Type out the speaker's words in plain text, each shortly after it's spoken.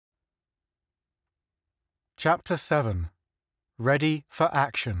Chapter 7. Ready for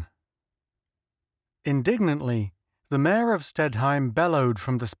Action. Indignantly, the mayor of Stedheim bellowed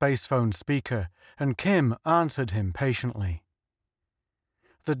from the spacephone speaker, and Kim answered him patiently.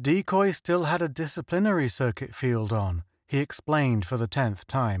 The decoy still had a disciplinary circuit field on, he explained for the 10th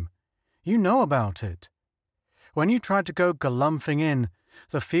time. You know about it. When you tried to go galumphing in,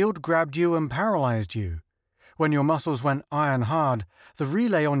 the field grabbed you and paralyzed you. When your muscles went iron hard, the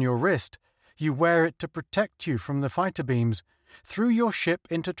relay on your wrist, you wear it to protect you from the fighter beams, threw your ship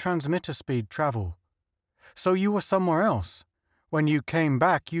into transmitter speed travel. So you were somewhere else. When you came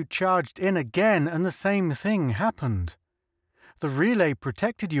back, you charged in again, and the same thing happened. The relay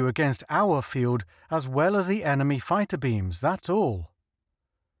protected you against our field as well as the enemy fighter beams, that's all.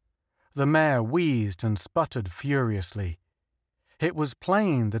 The mayor wheezed and sputtered furiously. It was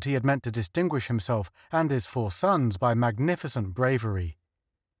plain that he had meant to distinguish himself and his 4 sons by magnificent bravery.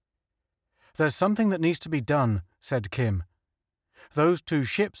 There's something that needs to be done, said Kim. Those 2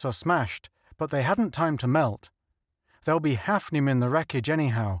 ships are smashed, but they hadn't time to melt. There'll be hafnium in the wreckage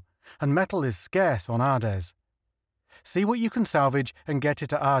anyhow, and metal is scarce on Ades. See what you can salvage and get it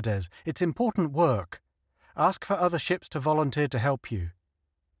to Ades. It's important work. Ask for other ships to volunteer to help you.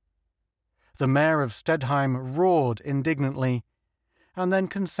 The mayor of Stedheim roared indignantly, and then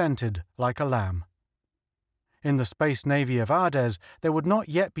consented like a lamb. In the space navy of Ades, there would not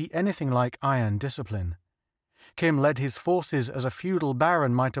yet be anything like iron discipline. Kim led his forces as a feudal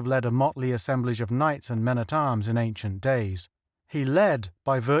baron might have led a motley assemblage of knights and men-at-arms in ancient days. He led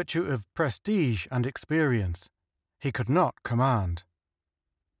by virtue of prestige and experience. He could not command.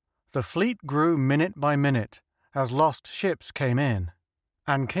 The fleet grew minute by minute as lost ships came in,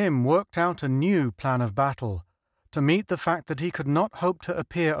 and Kim worked out a new plan of battle to meet the fact that he could not hope to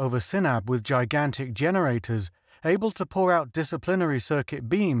appear over Sinab with gigantic generators able to pour out disciplinary circuit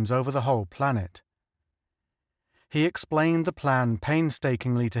beams over the whole planet. He explained the plan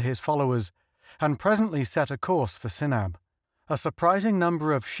painstakingly to his followers and presently set a course for Sinab. A surprising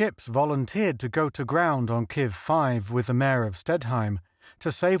number of ships volunteered to go to ground on Kiv 5 with the mayor of Stedheim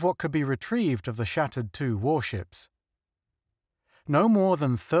to save what could be retrieved of the shattered 2 warships. No more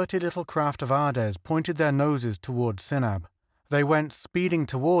than 30 little craft of Ades pointed their noses toward Sinab. They went speeding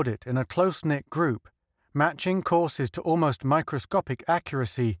toward it in a close-knit group, matching courses to almost microscopic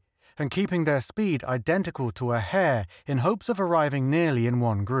accuracy and keeping their speed identical to a hair in hopes of arriving nearly in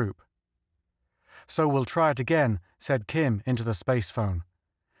one group. So we'll try it again, said Kim into the spacephone.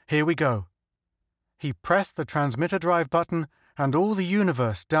 Here we go. He pressed the transmitter drive button and all the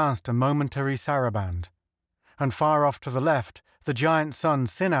universe danced a momentary saraband. And far off to the left, the giant sun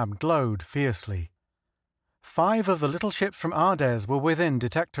Sinab glowed fiercely. 5 of the little ships from Ades were within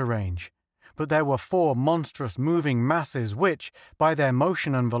detector range, but there were 4 monstrous moving masses which, by their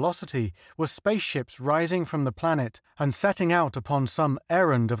motion and velocity, were spaceships rising from the planet and setting out upon some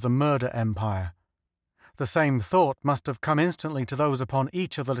errand of the Murder Empire. The same thought must have come instantly to those upon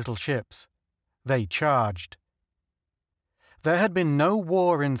each of the little ships. They charged. There had been no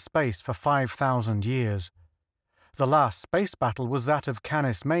war in space for 5,000 years. The last space battle was that of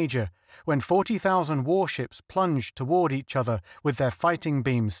Canis Major, when 40,000 warships plunged toward each other with their fighting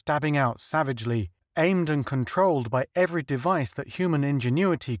beams stabbing out savagely, aimed and controlled by every device that human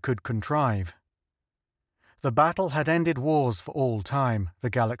ingenuity could contrive. The battle had ended wars for all time, the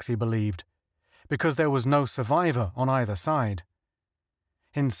galaxy believed, because there was no survivor on either side.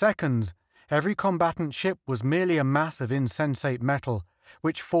 In seconds, every combatant ship was merely a mass of insensate metal,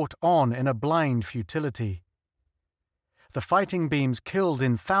 which fought on in a blind futility. The fighting beams killed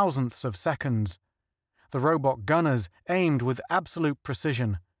in thousandths of seconds. The robot gunners aimed with absolute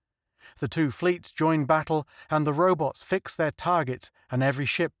precision. The 2 fleets joined battle, and the robots fixed their targets, and every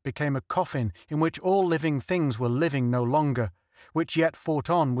ship became a coffin in which all living things were living no longer, which yet fought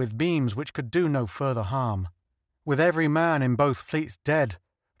on with beams which could do no further harm. With every man in both fleets dead,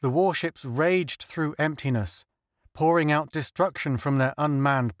 the warships raged through emptiness, pouring out destruction from their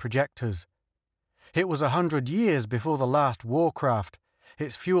unmanned projectors. It was 100 years before the last warcraft,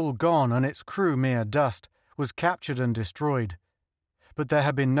 its fuel gone and its crew mere dust, was captured and destroyed. But there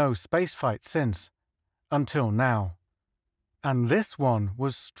had been no spacefight since, until now. And this one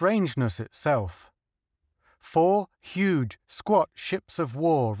was strangeness itself. 4 huge, squat ships of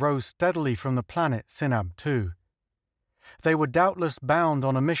war rose steadily from the planet Sinab II. They were doubtless bound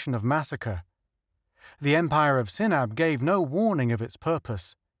on a mission of massacre. The Empire of Sinab gave no warning of its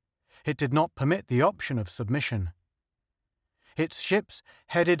purpose. It did not permit the option of submission. Its ships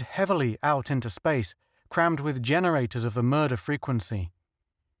headed heavily out into space, crammed with generators of the murder frequency.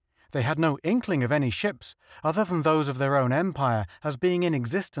 They had no inkling of any ships, other than those of their own empire, as being in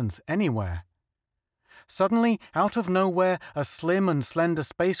existence anywhere. Suddenly, out of nowhere, a slim and slender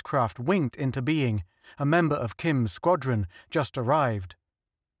spacecraft winked into being. A member of Kim's squadron just arrived.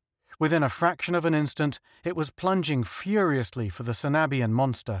 Within a fraction of an instant, it was plunging furiously for the Sinabian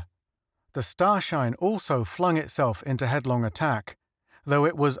monster. The Starshine also flung itself into headlong attack, though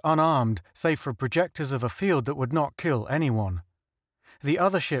it was unarmed save for projectors of a field that would not kill anyone. The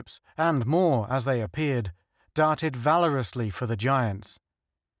other ships, and more as they appeared, darted valorously for the giants.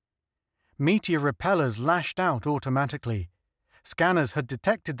 Meteor repellers lashed out automatically. Scanners had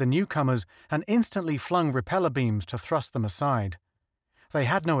detected the newcomers and instantly flung repeller beams to thrust them aside. They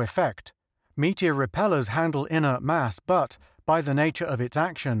had no effect. Meteor repellers handle inert mass, but, by the nature of its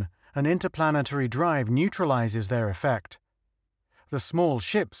action, an interplanetary drive neutralizes their effect. The small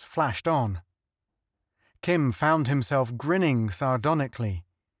ships flashed on. Kim found himself grinning sardonically.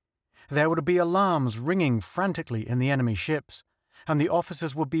 There would be alarms ringing frantically in the enemy ships, and the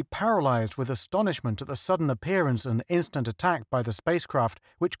officers would be paralyzed with astonishment at the sudden appearance and instant attack by the spacecraft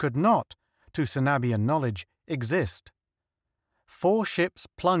which could not, to Sinabian knowledge, exist. 4 ships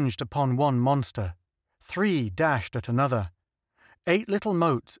plunged upon one monster. 3 dashed at another. 8 little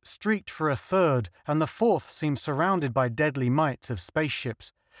motes streaked for a third, and the 4th seemed surrounded by deadly mites of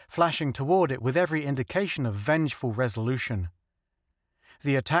spaceships, flashing toward it with every indication of vengeful resolution.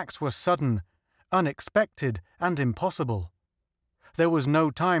 The attacks were sudden, unexpected, and impossible. There was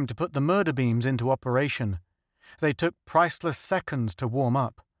no time to put the murder beams into operation. They took priceless seconds to warm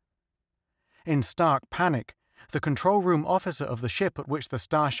up. In stark panic, the control room officer of the ship at which the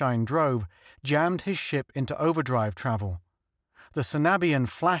Starshine drove jammed his ship into overdrive travel. The Sinabian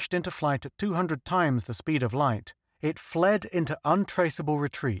flashed into flight at 200 times the speed of light. It fled into untraceable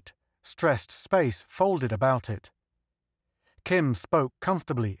retreat. Stressed space folded about it. Kim spoke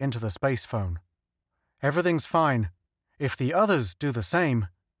comfortably into the space phone. "Everything's fine. If the others do the same."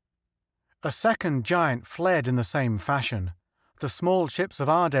 A second giant fled in the same fashion. The small ships of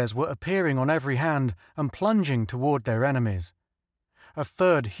Ades were appearing on every hand and plunging toward their enemies. A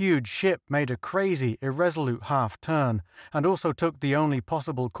third huge ship made a crazy, irresolute half-turn and also took the only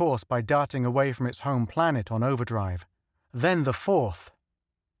possible course by darting away from its home planet on overdrive. Then the 4th.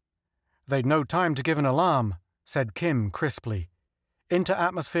 "They'd no time to give an alarm," said Kim crisply. "Into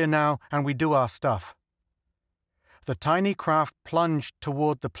atmosphere now, and we do our stuff." The tiny craft plunged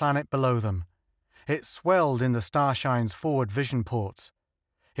toward the planet below them. It swelled in the Starshine's forward vision ports.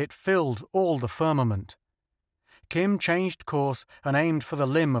 It filled all the firmament. Kim changed course and aimed for the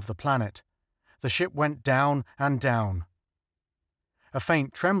limb of the planet. The ship went down and down. A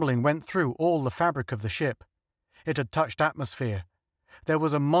faint trembling went through all the fabric of the ship. It had touched atmosphere. There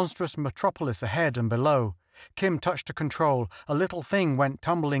was a monstrous metropolis ahead and below. Kim touched a control. A little thing went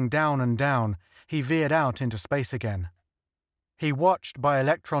tumbling down and down. He veered out into space again. He watched by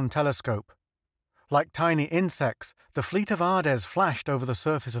electron telescope. Like tiny insects, the fleet of Ades flashed over the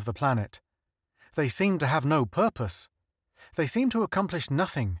surface of the planet. They seemed to have no purpose. They seemed to accomplish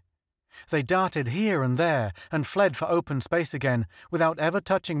nothing. They darted here and there and fled for open space again without ever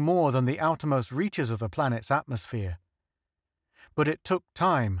touching more than the outermost reaches of the planet's atmosphere. But it took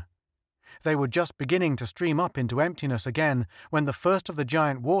time. They were just beginning to stream up into emptiness again when the first of the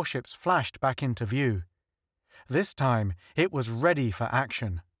giant warships flashed back into view. This time, it was ready for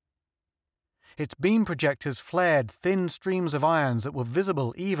action. Its beam projectors flared thin streams of ions that were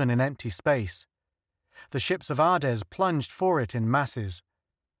visible even in empty space. The ships of Ades plunged for it in masses.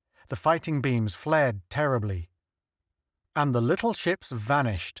 The fighting beams flared terribly. And the little ships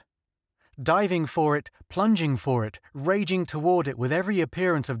vanished. Diving for it, plunging for it, raging toward it with every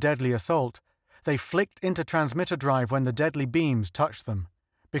appearance of deadly assault, they flicked into transmitter drive when the deadly beams touched them,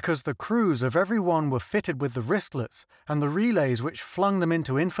 because the crews of every one were fitted with the wristlets and the relays which flung them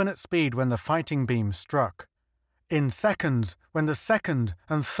into infinite speed when the fighting beams struck. In seconds, when the 2nd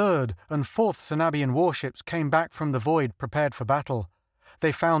and 3rd and 4th Sinabian warships came back from the void prepared for battle,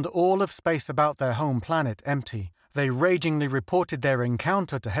 they found all of space about their home planet empty. They ragingly reported their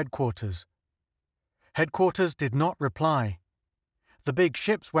encounter to headquarters. Headquarters did not reply. The big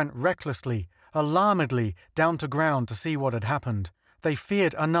ships went recklessly, alarmedly, down to ground to see what had happened. They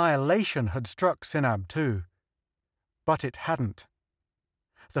feared annihilation had struck Sinab II. But it hadn't.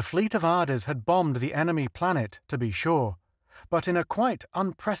 The fleet of Ades had bombed the enemy planet, to be sure, but in a quite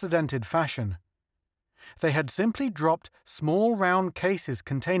unprecedented fashion. They had simply dropped small round cases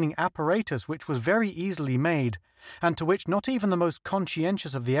containing apparatus which was very easily made, and to which not even the most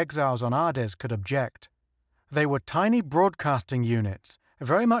conscientious of the exiles on Ades could object. They were tiny broadcasting units,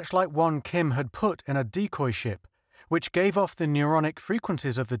 very much like one Kim had put in a decoy ship, which gave off the neuronic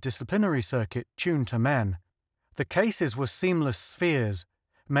frequencies of the disciplinary circuit tuned to men. The cases were seamless spheres,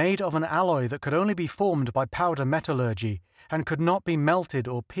 made of an alloy that could only be formed by powder metallurgy and could not be melted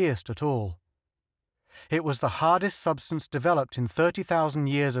or pierced at all. It was the hardest substance developed in 30,000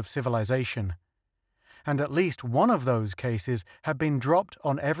 years of civilization, and at least one of those cases had been dropped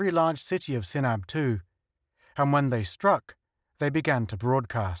on every large city of Sinab II, and when they struck, they began to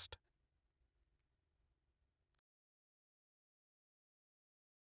broadcast.